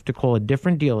himself to call a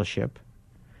different dealership,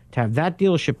 to have that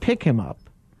dealership pick him up.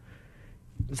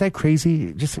 Is that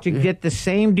crazy? Just to get the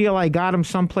same deal I got him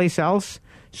someplace else,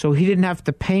 so he didn't have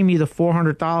to pay me the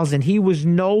 $400, and he was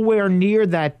nowhere near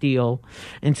that deal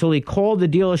until he called the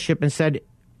dealership and said,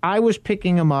 I was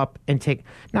picking him up and take.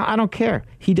 Now, I don't care.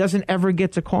 He doesn't ever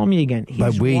get to call me again.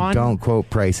 But we don't quote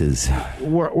prices.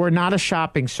 We're not a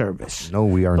shopping service. No,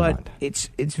 we are not. But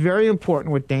it's very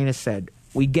important what Dana said.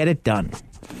 We get it done.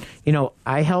 You know,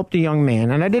 I helped a young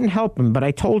man, and I didn't help him, but I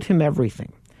told him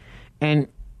everything. And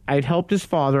I'd helped his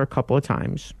father a couple of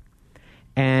times.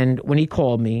 And when he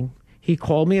called me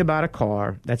about a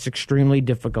car that's extremely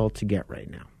difficult to get right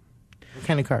now. What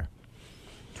kind of car?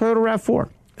 Toyota RAV4.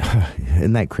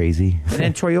 Isn't that crazy? And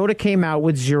then Toyota came out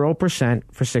with 0%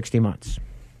 for 60 months.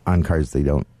 On cars they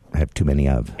don't have too many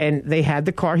of. And they had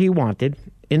the car he wanted,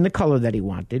 in the color that he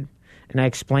wanted. And I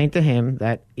explained to him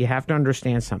that you have to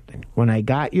understand something. When I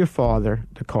got your father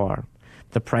the car,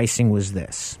 the pricing was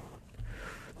this.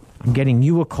 I'm getting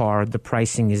you a car, the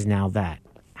pricing is now that.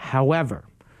 However,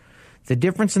 the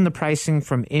difference in the pricing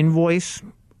from invoice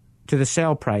to the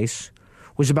sale price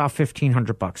was about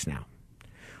 $1,500 now.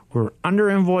 We're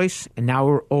under invoice, and now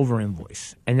we're over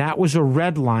invoice. And that was a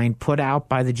red line put out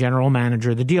by the general manager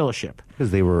of the dealership.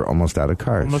 Because they were almost out of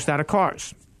cars. Almost out of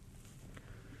cars.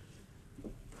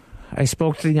 I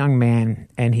spoke to the young man,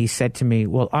 and he said to me,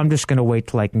 well, I'm just going to wait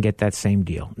till I can get that same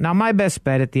deal. Now, my best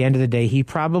bet at the end of the day, he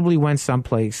probably went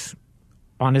someplace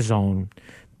on his own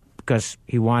because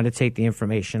he wanted to take the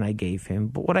information I gave him.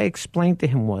 But what I explained to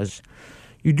him was,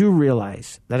 you do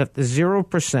realize that if the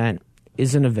 0%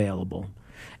 isn't available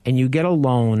and you get a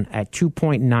loan at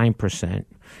 2.9%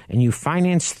 and you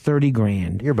finance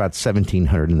 $30,000, you're about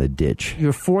 $1,700 in the ditch.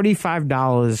 You're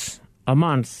 $45 a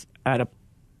month at a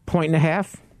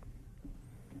 1.5%.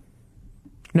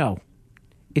 No,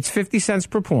 it's 50 cents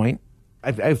per point.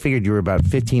 I figured you were about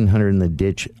 $1,500 in the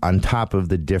ditch on top of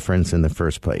the difference in the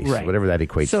first place, right. Whatever that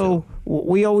equates to. So what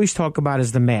we always talk about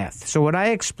is the math. So what I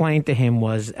explained to him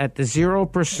was at the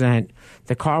 0%,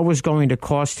 the car was going to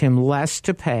cost him less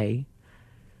to pay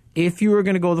if you were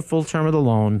going to go the full term of the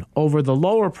loan over the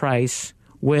lower price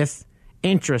with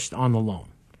interest on the loan.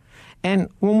 And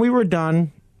when we were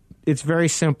done, it's very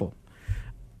simple.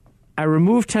 I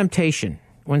removed temptation.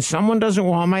 When someone doesn't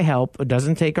want my help or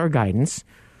doesn't take our guidance,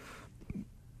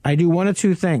 I do one of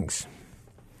two things.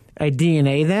 I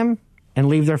DNA them and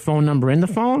leave their phone number in the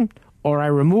phone, or I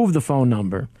remove the phone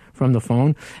number from the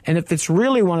phone. And if it's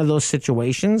really one of those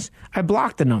situations, I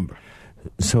block the number.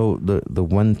 So the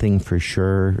one thing for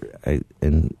sure,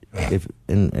 and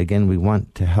again, we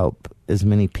want to help as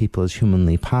many people as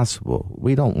humanly possible.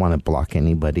 We don't want to block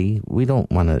anybody. We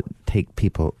don't want to take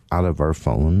people out of our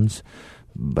phones.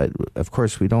 But, of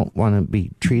course, we don't want to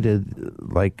be treated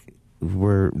like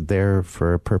we're there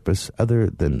for a purpose other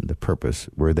than the purpose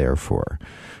we're there for.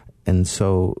 And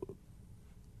so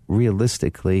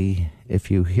realistically,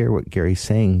 if you hear what Gary's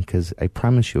saying, because I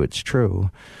promise you it's true,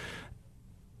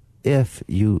 if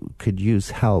you could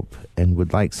use help and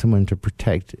would like someone to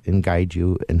protect and guide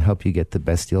you and help you get the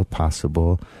best deal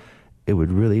possible, it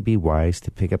would really be wise to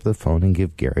pick up the phone and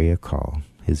give Gary a call.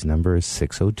 His number is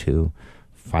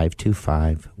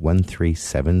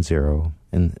 602-525-1370,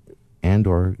 and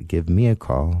or give me a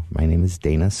call. My name is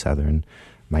Dana Southern.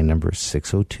 My number is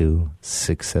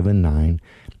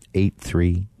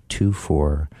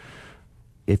 602-679-8324.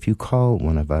 If you call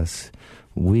one of us,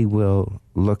 we will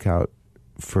look out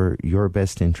for your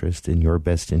best interest and your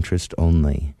best interest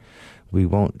only. We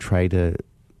won't try to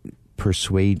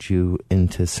persuade you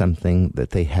into something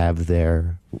that they have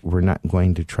there. We're not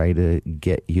going to try to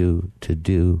get you to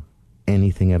do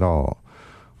anything at all.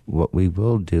 What we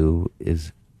will do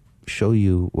is show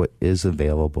you what is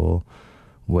available,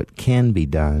 what can be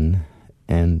done,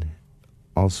 and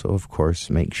also, of course,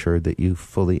 make sure that you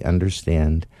fully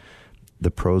understand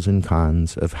the pros and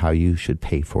cons of how you should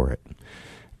pay for it.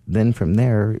 Then from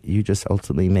there, you just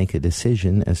ultimately make a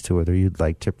decision as to whether you'd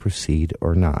like to proceed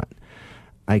or not.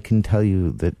 I can tell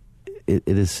you that it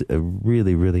is a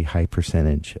really, really high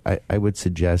percentage. I would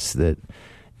suggest that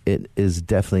it is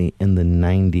definitely in the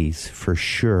 90s for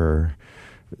sure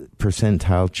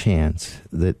percentile chance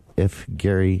that if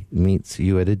Gary meets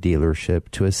you at a dealership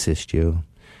to assist you,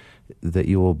 that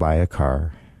you will buy a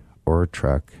car or a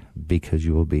truck because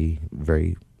you will be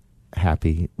very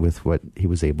happy with what he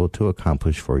was able to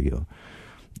accomplish for you.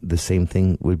 The same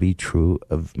thing would be true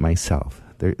of myself.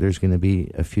 There's going to be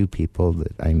a few people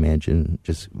that I imagine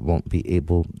just won't be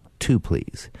able to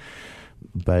please.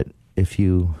 But if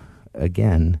you,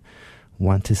 again,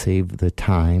 want to save the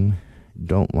time,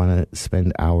 don't want to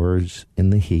spend hours in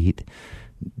the heat,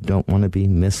 don't want to be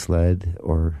misled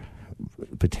or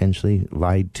potentially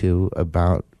lied to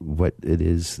about what it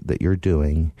is that you're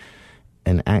doing,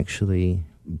 and actually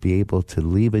be able to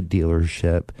leave a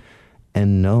dealership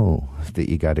and know that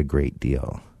you got a great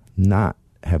deal, not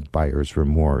have buyer's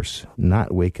remorse,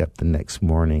 not wake up the next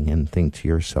morning and think to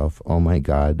yourself, oh my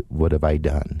God, what have I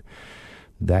done?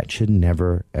 That should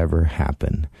never, ever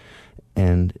happen.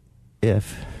 And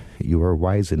if you are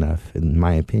wise enough, in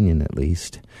my opinion at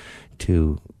least,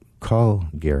 to call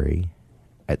Gary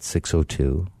at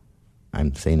 602,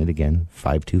 I'm saying it again,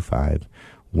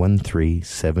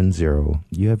 525-1370,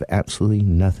 you have absolutely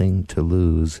nothing to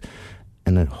lose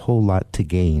and a whole lot to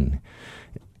gain.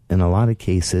 In a lot of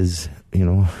cases,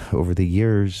 over the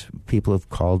years, people have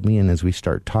called me, and as we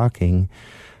start talking,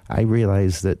 I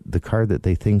realize that the car that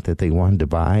they think that they wanted to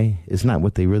buy is not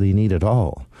what they really need at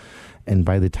all. And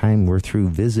by the time we're through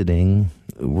visiting,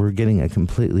 we're getting a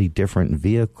completely different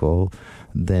vehicle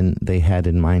than they had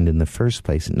in mind in the first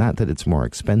place. Not that it's more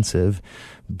expensive,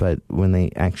 but when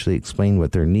they actually explain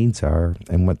what their needs are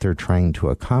and what they're trying to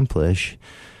accomplish,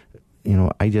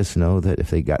 I just know that if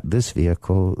they got this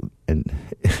vehicle, and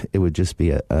it would just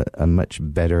be a much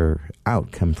better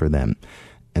outcome for them.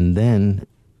 And then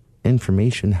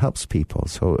information helps people.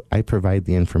 So I provide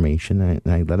the information, and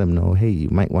I let them know, hey, you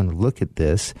might want to look at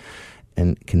this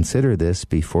and consider this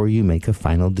before you make a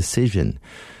final decision.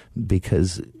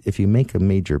 Because if you make a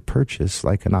major purchase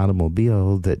like an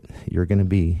automobile that you're going to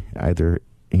be either,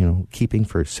 keeping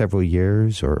for several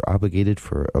years or obligated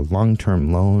for a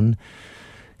long-term loan,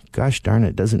 gosh darn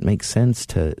it, doesn't make sense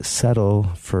to settle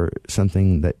for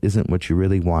something that isn't what you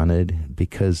really wanted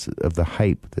because of the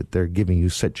hype that they're giving you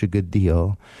such a good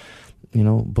deal.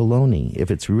 Baloney. If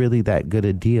it's really that good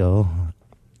a deal.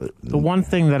 The one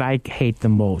thing that I hate the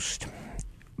most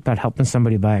about helping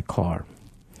somebody buy a car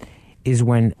is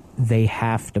when they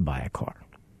have to buy a car.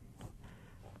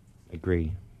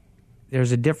 Agree.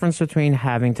 There's a difference between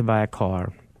having to buy a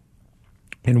car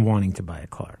and wanting to buy a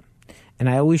car. And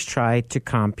I always try to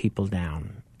calm people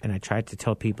down. And I try to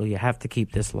tell people you have to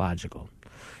keep this logical.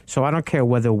 So I don't care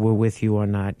whether we're with you or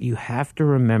not. You have to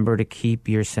remember to keep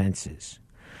your senses.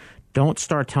 Don't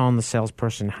start telling the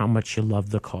salesperson how much you love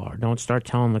the car. Don't start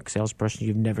telling the salesperson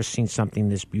you've never seen something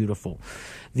this beautiful.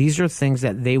 These are things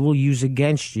that they will use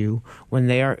against you when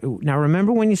they are. Now,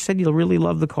 remember when you said you really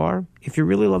love the car? If you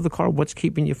really love the car, what's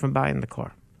keeping you from buying the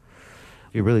car?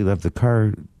 If you really love the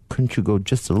car, couldn't you go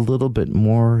just a little bit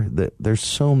more? There's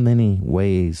so many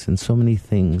ways and so many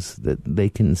things that they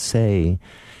can say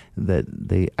that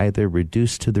they either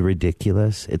reduce to the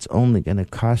ridiculous. It's only going to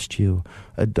cost you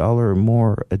 $1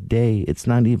 more a day. It's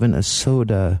not even a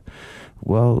soda.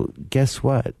 Well, guess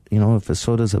what? If a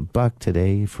soda's $1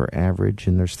 today for average,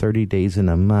 and there's 30 days in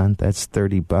a month, that's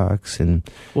 $30. And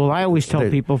well, I always tell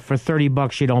people for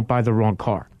 $30 you don't buy the wrong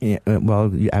car. Yeah,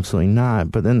 well, absolutely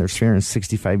not. But then there's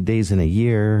 365 days in a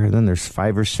year, and then there's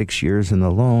 5 or 6 years in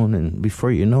the loan, and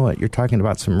before you know it, you're talking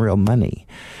about some real money.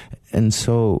 And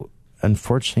so,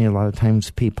 unfortunately, a lot of times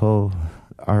people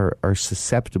are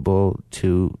susceptible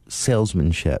to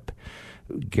salesmanship.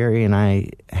 Gary and I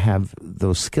have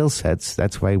those skill sets.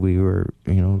 That's why we were,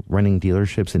 running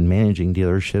dealerships and managing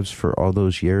dealerships for all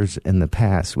those years in the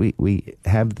past. We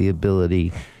have the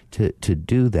ability to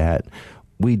do that.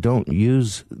 We don't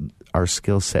use our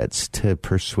skill sets to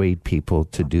persuade people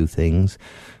to do things.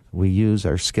 We use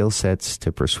our skill sets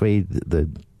to persuade the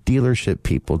dealership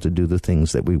people to do the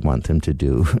things that we want them to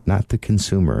do, not the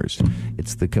consumers.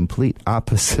 It's the complete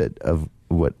opposite of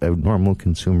what a normal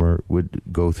consumer would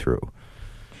go through.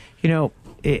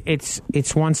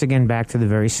 It's once again back to the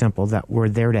very simple that we're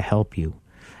there to help you.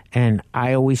 And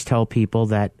I always tell people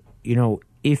that,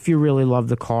 if you really love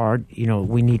the car,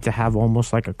 we need to have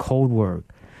almost like a code word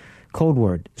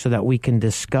so that we can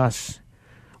discuss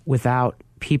without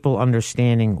people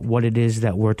understanding what it is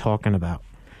that we're talking about.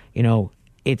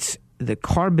 It's the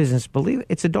car business, believe it,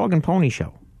 it's a dog and pony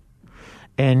show.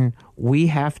 And we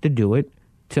have to do it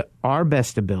to our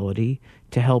best ability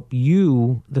to help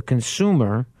you, the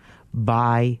consumer,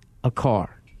 buy a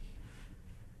car.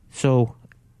 So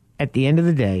at the end of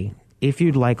the day, if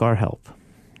you'd like our help,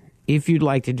 if you'd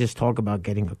like to just talk about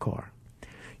getting a car,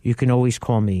 you can always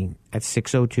call me at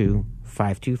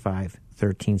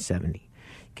 602-525-1370. You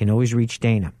can always reach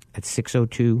Dana at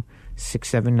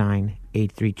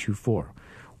 602-679-8324.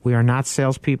 We are not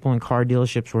salespeople in car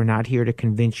dealerships. We're not here to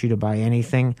convince you to buy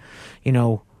anything.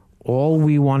 All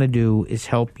we want to do is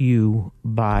help you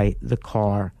buy the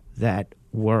car that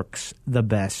works the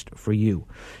best for you.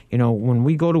 When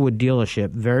we go to a dealership,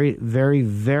 very, very,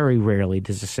 very rarely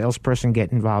does a salesperson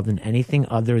get involved in anything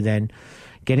other than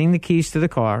getting the keys to the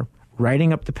car,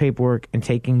 writing up the paperwork, and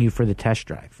taking you for the test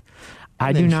drive.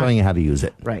 I do not showing you how to use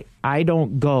it. Right. I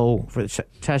don't go for the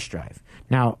test drive.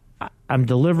 Now, I'm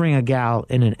delivering a gal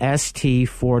in an ST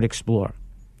Ford Explorer.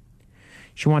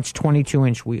 She wants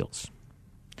 22-inch wheels.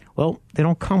 Well, they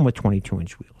don't come with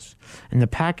 22-inch wheels. And the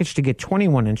package to get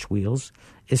 21-inch wheels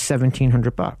is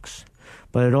 $1,700.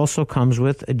 But it also comes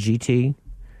with a GT.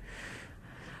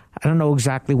 I don't know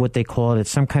exactly what they call it. It's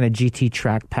some kind of GT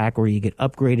track pack where you get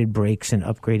upgraded brakes and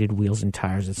upgraded wheels and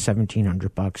tires at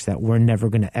 $1,700 that we're never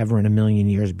going to ever in a million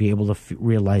years be able to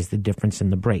realize the difference in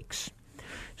the brakes.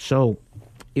 So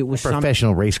it was a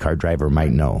professional race car driver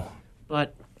might know.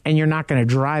 And you're not going to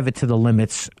drive it to the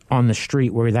limits on the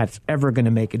street where that's ever going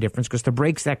to make a difference, because the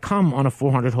brakes that come on a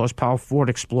 400 horsepower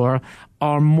Ford Explorer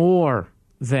are more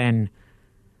than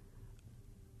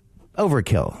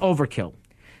overkill.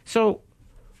 So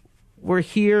we're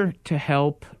here to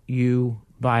help you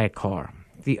buy a car.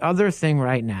 The other thing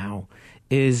right now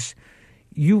is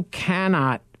you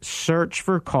cannot search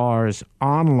for cars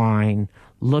online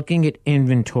looking at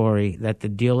inventory that the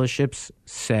dealerships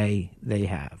say they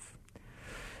have.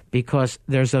 Because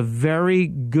there's a very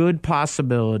good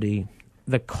possibility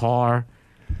the car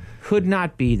could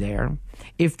not be there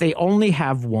if they only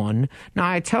have one. Now,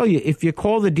 I tell you, if you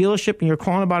call the dealership and you're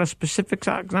calling about a specific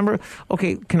number,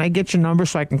 okay, can I get your number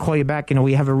so I can call you back?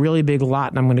 We have a really big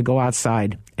lot and I'm going to go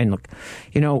outside and look.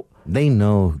 They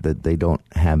know that they don't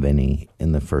have any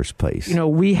in the first place.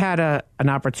 We had an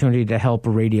opportunity to help a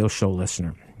radio show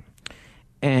listener.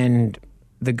 And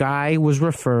the guy was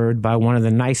referred by one of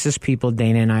the nicest people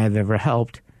Dana and I have ever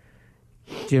helped,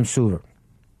 Jim Suver.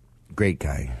 Great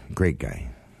guy.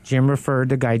 Jim referred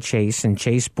the guy Chase, and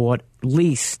Chase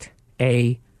leased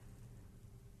a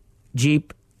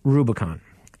Jeep Rubicon.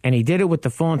 And he did it with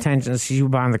the full intention of you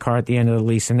buying the car at the end of the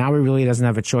lease. And now he really doesn't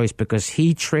have a choice because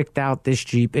he tricked out this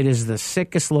Jeep. It is the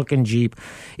sickest looking Jeep.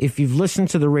 If you've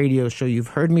listened to the radio show, you've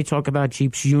heard me talk about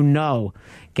Jeeps,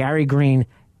 Gary Green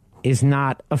is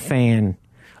not a fan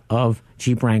of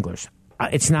Jeep Wranglers.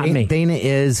 It's not me. Dana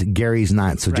is, Gary's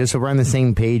not. So just so we're on the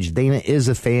same page, Dana is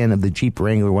a fan of the Jeep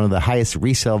Wrangler, one of the highest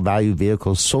resale value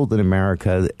vehicles sold in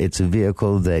America. It's a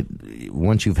vehicle that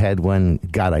once you've had one,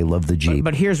 God, I love the Jeep.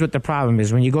 But here's what the problem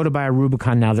is. When you go to buy a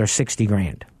Rubicon now, they're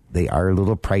 $60,000. They are a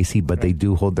little pricey, but they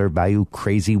do hold their value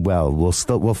crazy well.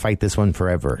 We'll fight this one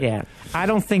forever. Yeah. I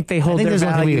don't think they hold their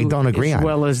value as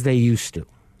well as they used to.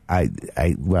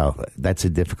 Well, that's a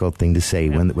difficult thing to say.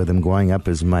 Yeah. With them going up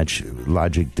as much,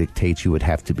 logic dictates you would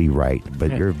have to be right,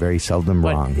 but you're very seldom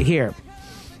wrong. Here,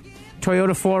 Toyota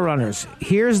 4Runners.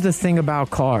 Here's the thing about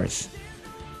cars.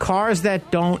 Cars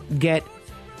that don't get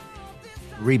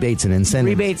Rebates and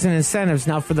incentives.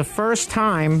 Now, for the first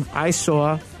time, I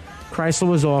saw Chrysler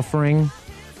was offering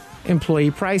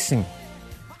employee pricing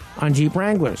on Jeep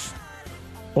Wranglers.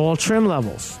 All trim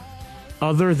levels,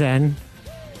 other than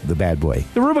the bad boy,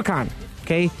 the Rubicon.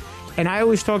 Okay, and I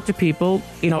always talk to people,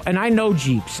 and I know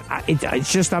Jeeps.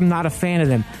 It's just I'm not a fan of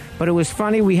them. But it was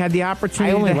funny. We had the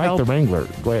opportunity. I only to like help, the Wrangler.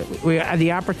 We had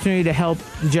the opportunity to help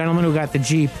the gentleman who got the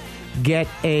Jeep get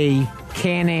a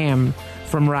Can-Am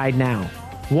from Ride Now.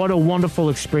 What a wonderful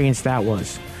experience that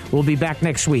was. We'll be back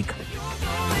next week.